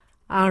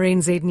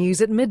RNZ News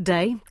at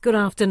midday. Good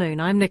afternoon,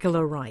 I'm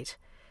Nicola Wright.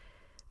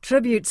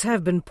 Tributes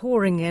have been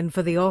pouring in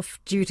for the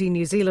off-duty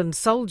New Zealand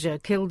soldier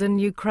killed in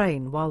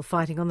Ukraine while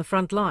fighting on the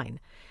front line.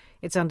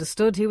 It's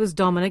understood he was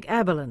Dominic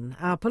Aberlin.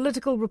 Our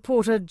political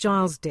reporter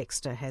Giles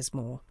Dexter has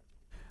more.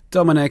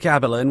 Dominic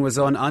Aberlin was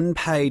on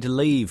unpaid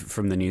leave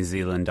from the New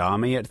Zealand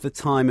Army at the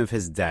time of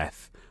his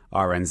death.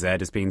 RNZ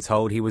has been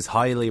told he was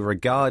highly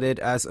regarded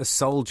as a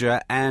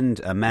soldier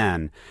and a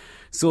man.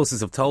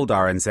 Sources have told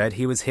RNZ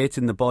he was hit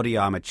in the body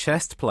armour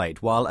chest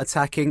plate while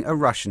attacking a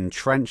Russian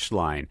trench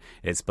line.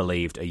 It's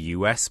believed a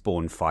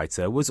US-born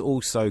fighter was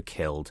also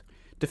killed.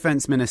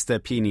 Defence Minister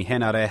Peeni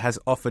Henare has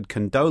offered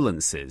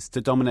condolences to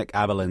Dominic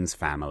Aberlin's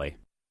family.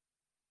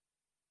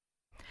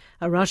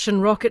 A Russian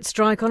rocket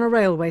strike on a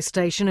railway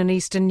station in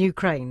eastern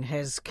Ukraine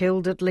has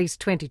killed at least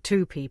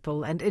 22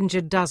 people and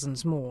injured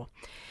dozens more.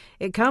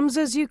 It comes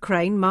as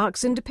Ukraine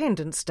marks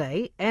Independence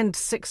Day and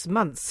 6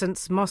 months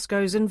since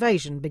Moscow's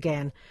invasion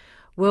began.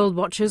 World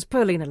Watch's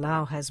Perlina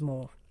Lau has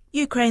more.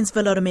 Ukraine's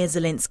Volodymyr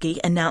Zelensky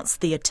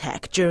announced the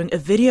attack during a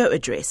video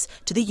address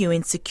to the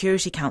UN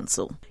Security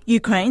Council.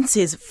 Ukraine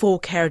says 4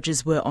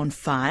 carriages were on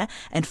fire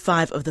and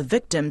 5 of the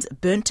victims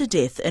burnt to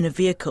death in a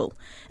vehicle.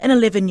 An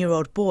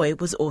 11-year-old boy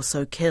was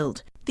also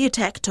killed. The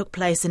attack took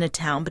place in a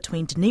town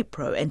between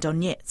Dnipro and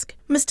Donetsk.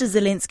 Mr.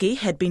 Zelensky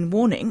had been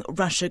warning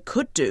Russia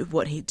could do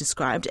what he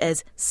described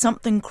as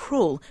something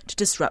cruel to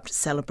disrupt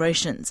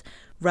celebrations.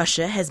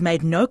 Russia has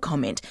made no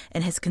comment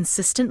and has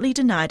consistently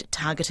denied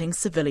targeting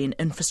civilian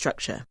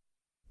infrastructure.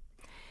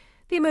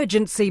 The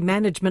Emergency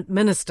Management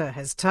Minister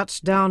has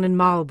touched down in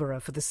Marlborough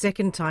for the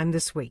second time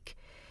this week.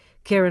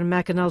 Kieran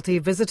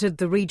McAnulty visited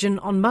the region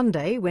on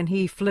Monday when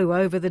he flew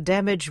over the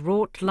damage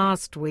wrought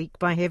last week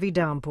by heavy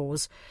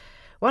downpours.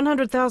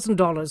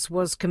 $100,000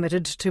 was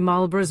committed to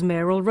Marlborough's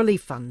Mayoral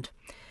Relief Fund.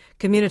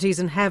 Communities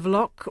in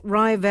Havelock,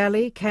 Rye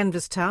Valley,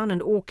 Canvastown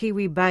and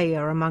Orkiwi Bay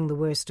are among the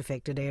worst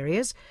affected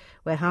areas,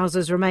 where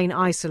houses remain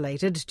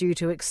isolated due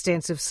to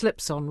extensive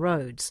slips on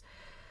roads.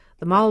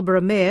 The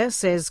Marlborough Mayor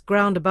says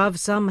ground above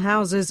some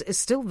houses is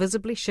still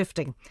visibly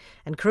shifting,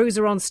 and crews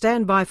are on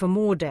standby for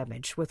more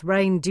damage, with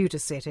rain due to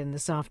set in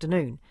this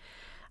afternoon.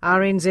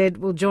 RNZ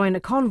will join a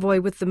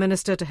convoy with the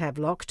Minister to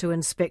Havelock to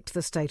inspect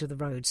the state of the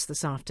roads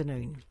this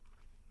afternoon.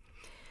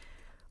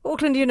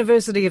 Auckland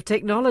University of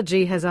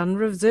Technology has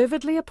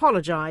unreservedly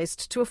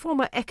apologised to a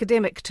former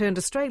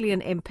academic-turned-Australian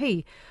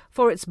MP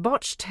for its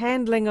botched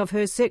handling of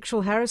her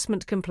sexual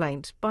harassment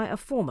complaint by a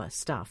former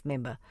staff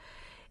member.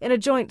 In a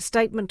joint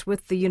statement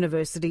with the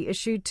university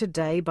issued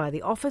today by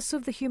the Office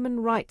of the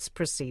Human Rights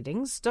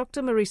Proceedings,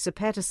 Dr Marisa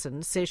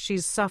Patterson says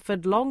she's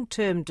suffered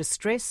long-term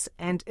distress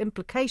and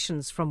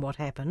implications from what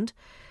happened,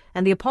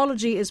 and the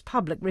apology is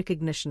public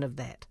recognition of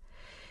that.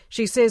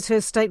 She says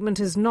her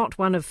statement is not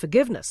one of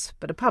forgiveness,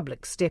 but a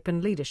public step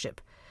in leadership.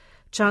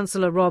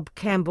 Chancellor Rob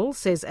Campbell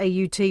says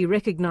AUT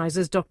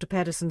recognises Dr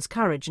Patterson's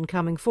courage in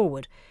coming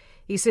forward.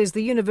 He says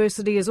the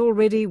university is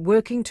already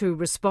working to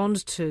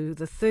respond to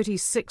the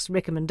 36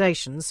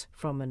 recommendations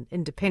from an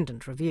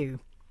independent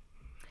review.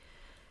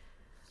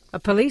 A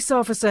police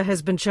officer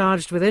has been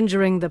charged with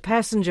injuring the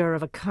passenger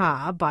of a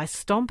car by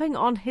stomping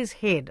on his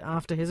head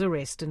after his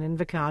arrest in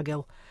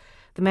Invercargill.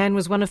 The man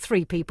was one of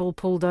 3 people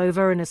pulled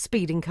over in a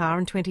speeding car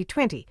in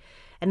 2020.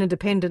 An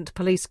independent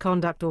Police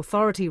Conduct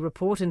Authority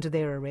report into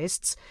their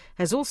arrests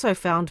has also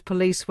found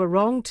police were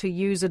wrong to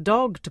use a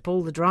dog to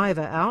pull the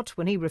driver out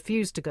when he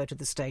refused to go to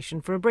the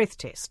station for a breath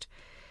test.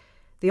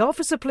 The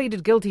officer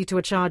pleaded guilty to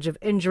a charge of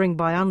injuring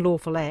by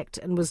unlawful act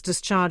and was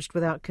discharged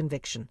without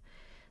conviction.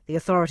 The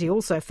authority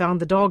also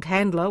found the dog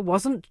handler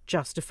wasn't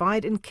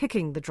justified in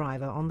kicking the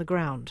driver on the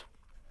ground.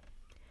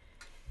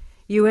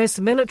 US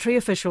military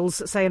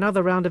officials say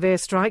another round of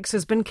airstrikes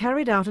has been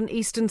carried out in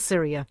eastern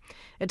Syria.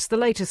 It's the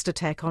latest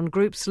attack on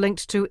groups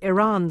linked to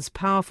Iran's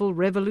powerful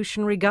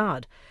Revolutionary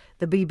Guard,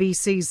 the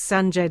BBC's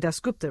Sanjay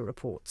Dasgupta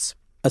reports.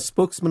 A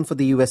spokesman for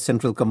the US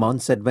Central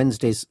Command said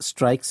Wednesday's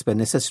strikes were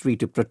necessary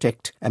to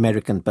protect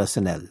American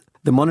personnel.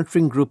 The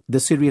monitoring group, the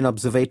Syrian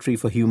Observatory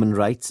for Human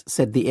Rights,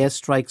 said the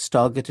airstrikes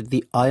targeted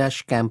the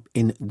Ayash camp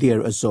in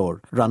Deir ez-Zor,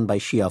 run by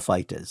Shia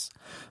fighters.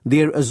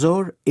 Deir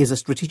ez-Zor is a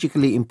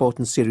strategically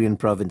important Syrian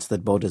province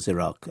that borders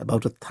Iraq.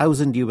 About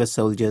 1,000 US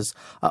soldiers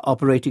are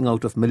operating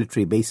out of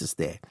military bases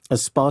there,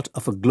 as part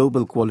of a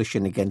global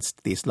coalition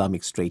against the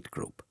Islamic State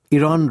group.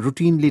 Iran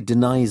routinely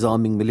denies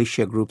arming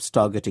militia groups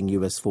targeting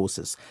US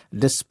forces,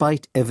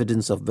 despite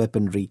evidence of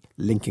weaponry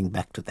linking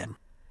back to them.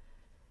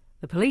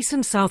 The police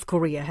in South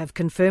Korea have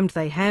confirmed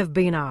they have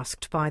been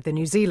asked by the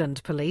New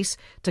Zealand police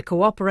to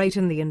cooperate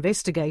in the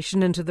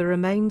investigation into the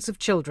remains of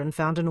children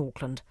found in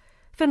Auckland.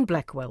 Finn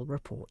Blackwell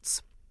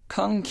reports.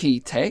 Kang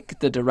Ki-taek,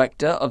 the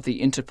director of the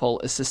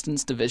Interpol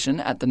Assistance Division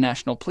at the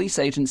National Police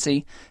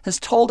Agency, has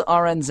told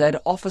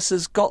RNZ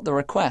officers got the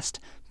request,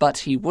 but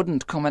he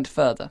wouldn't comment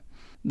further.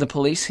 The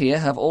police here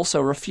have also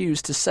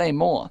refused to say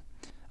more.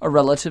 A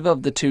relative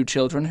of the 2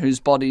 children whose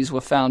bodies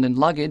were found in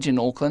luggage in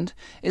Auckland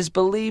is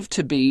believed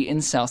to be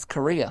in South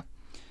Korea.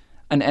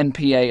 An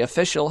NPA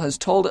official has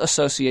told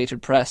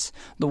Associated Press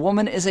the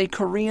woman is a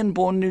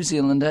Korean-born New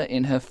Zealander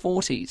in her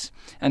 40s,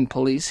 and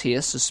police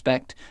here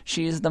suspect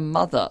she is the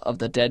mother of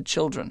the dead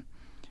children.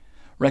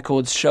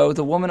 Records show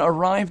the woman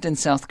arrived in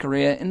South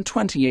Korea in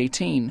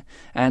 2018,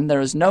 and there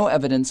is no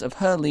evidence of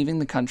her leaving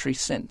the country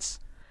since.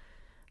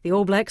 The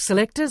All Black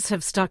selectors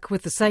have stuck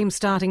with the same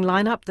starting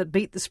lineup that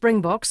beat the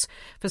Springboks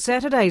for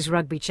Saturday's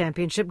Rugby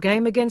Championship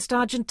game against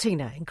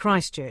Argentina in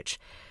Christchurch.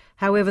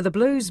 However, the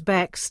Blues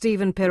back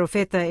Stephen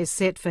Perofeta is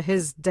set for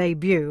his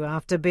debut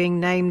after being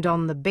named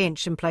on the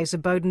bench in place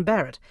of Beauden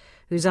Barrett,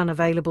 who's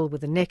unavailable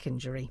with a neck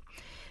injury.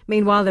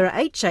 Meanwhile, there are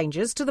 8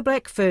 changes to the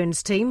Black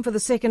Ferns team for the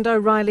second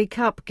O'Reilly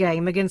Cup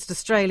game against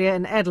Australia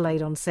in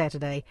Adelaide on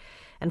Saturday.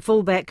 And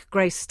fullback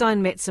Grace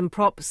Steinmetz and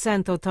prop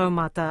Santo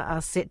Taumata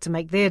are set to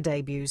make their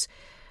debuts.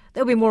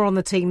 There'll be more on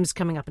the teams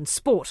coming up in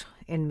sport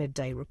in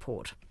Midday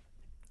Report.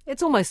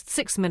 It's almost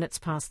 6 minutes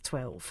past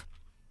 12.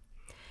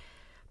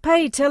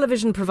 Pay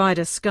television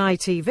provider Sky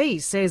TV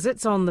says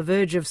it's on the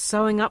verge of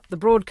sewing up the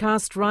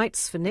broadcast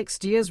rights for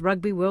next year's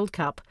Rugby World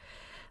Cup.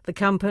 The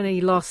company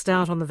lost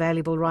out on the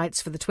valuable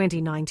rights for the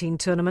 2019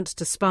 tournament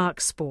to Spark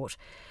Sport.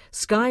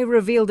 Sky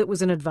revealed it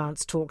was in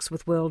advanced talks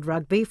with World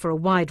Rugby for a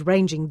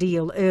wide-ranging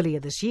deal earlier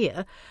this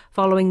year.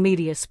 Following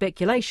media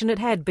speculation, it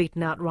had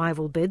beaten out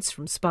rival bids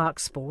from Spark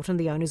Sport and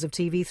the owners of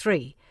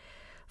TV3.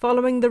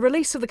 Following the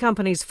release of the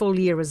company's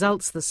full-year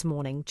results this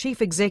morning,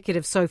 Chief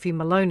Executive Sophie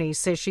Maloney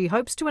says she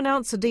hopes to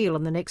announce a deal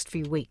in the next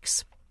few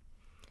weeks.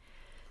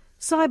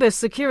 Cyber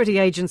security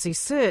agency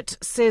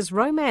CERT says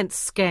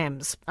romance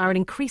scams are an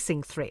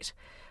increasing threat.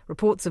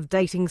 Reports of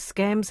dating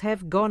scams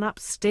have gone up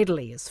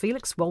steadily, as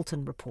Felix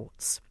Walton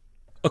reports.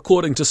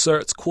 According to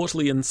CERT's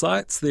quarterly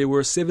insights, there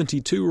were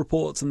 72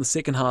 reports in the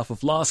second half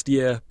of last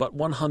year, but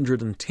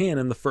 110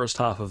 in the first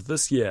half of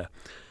this year.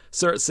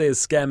 CERT says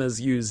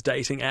scammers use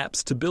dating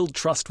apps to build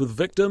trust with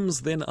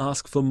victims, then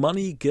ask for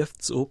money,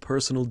 gifts or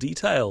personal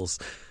details.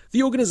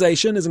 The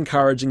organisation is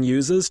encouraging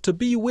users to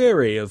be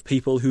wary of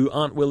people who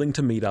aren't willing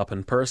to meet up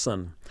in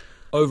person.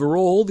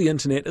 Overall, the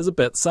internet is a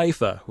bit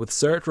safer, with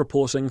CERT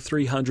reporting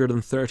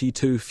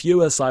 332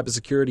 fewer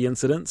cybersecurity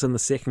incidents in the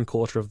second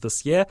quarter of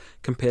this year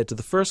compared to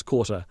the first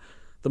quarter.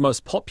 The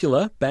most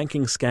popular,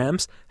 banking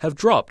scams, have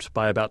dropped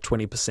by about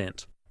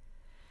 20%.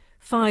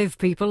 5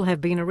 people have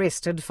been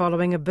arrested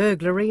following a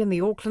burglary in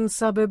the Auckland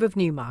suburb of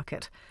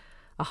Newmarket.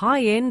 A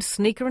high-end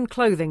sneaker and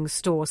clothing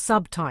store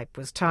Subtype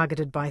was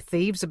targeted by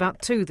thieves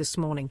about 2 this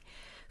morning.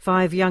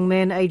 5 young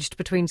men aged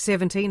between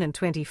 17 and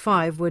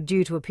 25 were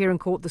due to appear in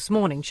court this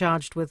morning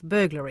charged with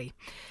burglary.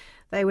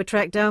 They were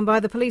tracked down by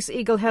the Police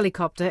Eagle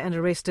helicopter and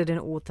arrested in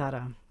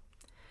Otara.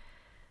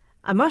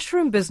 A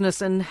mushroom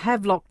business in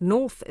Havelock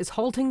North is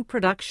halting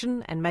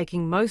production and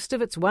making most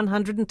of its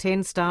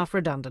 110 staff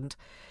redundant.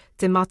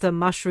 Te Mata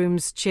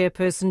Mushrooms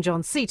chairperson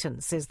John Seaton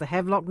says the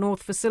Havelock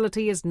North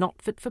facility is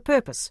not fit for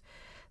purpose.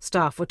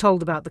 Staff were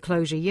told about the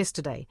closure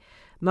yesterday.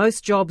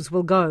 Most jobs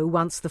will go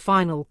once the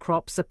final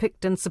crops are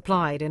picked and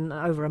supplied in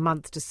over a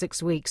month to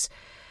 6 weeks.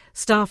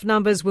 Staff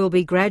numbers will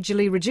be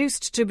gradually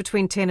reduced to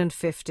between 10 and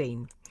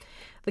 15.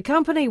 The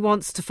company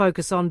wants to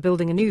focus on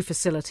building a new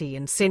facility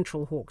in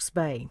central Hawke's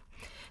Bay.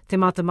 Te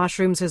Mata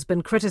Mushrooms has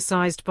been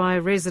criticised by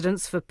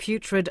residents for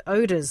putrid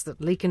odours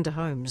that leak into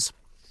homes.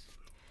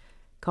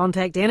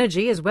 Contact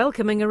Energy is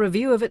welcoming a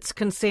review of its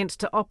consent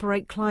to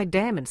operate Clyde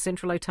Dam in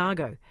central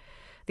Otago.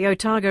 The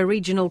Otago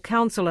Regional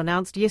Council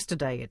announced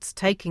yesterday it's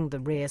taking the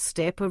rare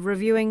step of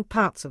reviewing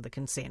parts of the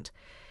consent.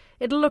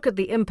 It'll look at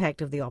the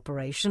impact of the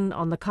operation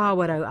on the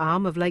Kawaro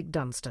arm of Lake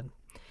Dunstan.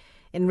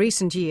 In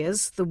recent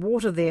years, the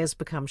water there has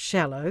become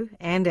shallow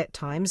and at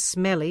times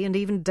smelly and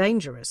even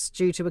dangerous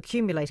due to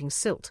accumulating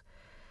silt.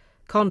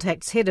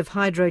 Contact's head of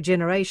hydro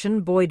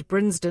generation, Boyd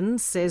Brinsden,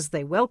 says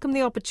they welcome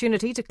the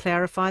opportunity to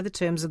clarify the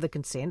terms of the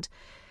consent,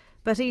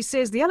 but he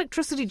says the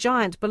electricity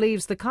giant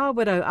believes the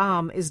Kawaro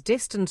arm is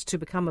destined to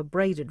become a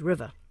braided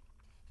river.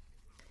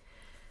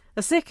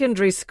 A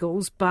secondary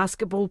school's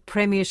basketball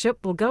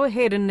premiership will go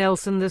ahead in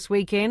Nelson this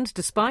weekend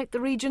despite the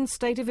region's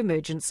state of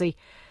emergency.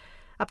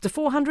 Up to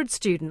 400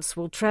 students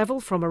will travel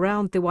from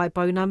around Te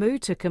Waipounamu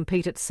to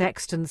compete at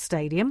Saxton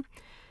Stadium,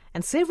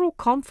 and several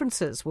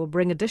conferences will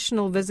bring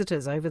additional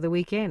visitors over the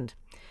weekend.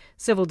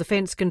 Civil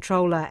Defence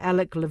Controller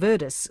Alec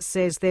Laverdis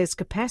says there's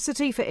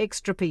capacity for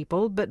extra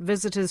people, but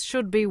visitors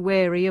should be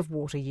wary of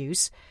water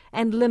use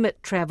and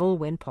limit travel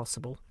when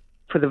possible.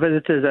 For the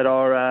visitors that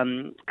are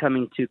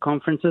coming to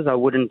conferences, I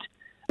wouldn't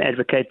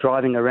advocate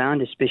driving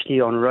around,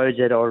 especially on roads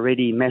that are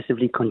already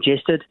massively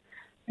congested.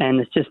 And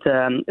it's just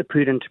a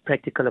prudent,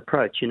 practical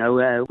approach. You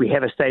know, we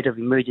have a state of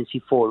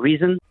emergency for a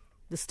reason.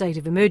 The state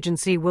of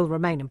emergency will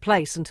remain in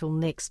place until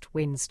next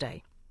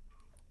Wednesday.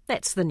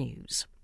 That's the news.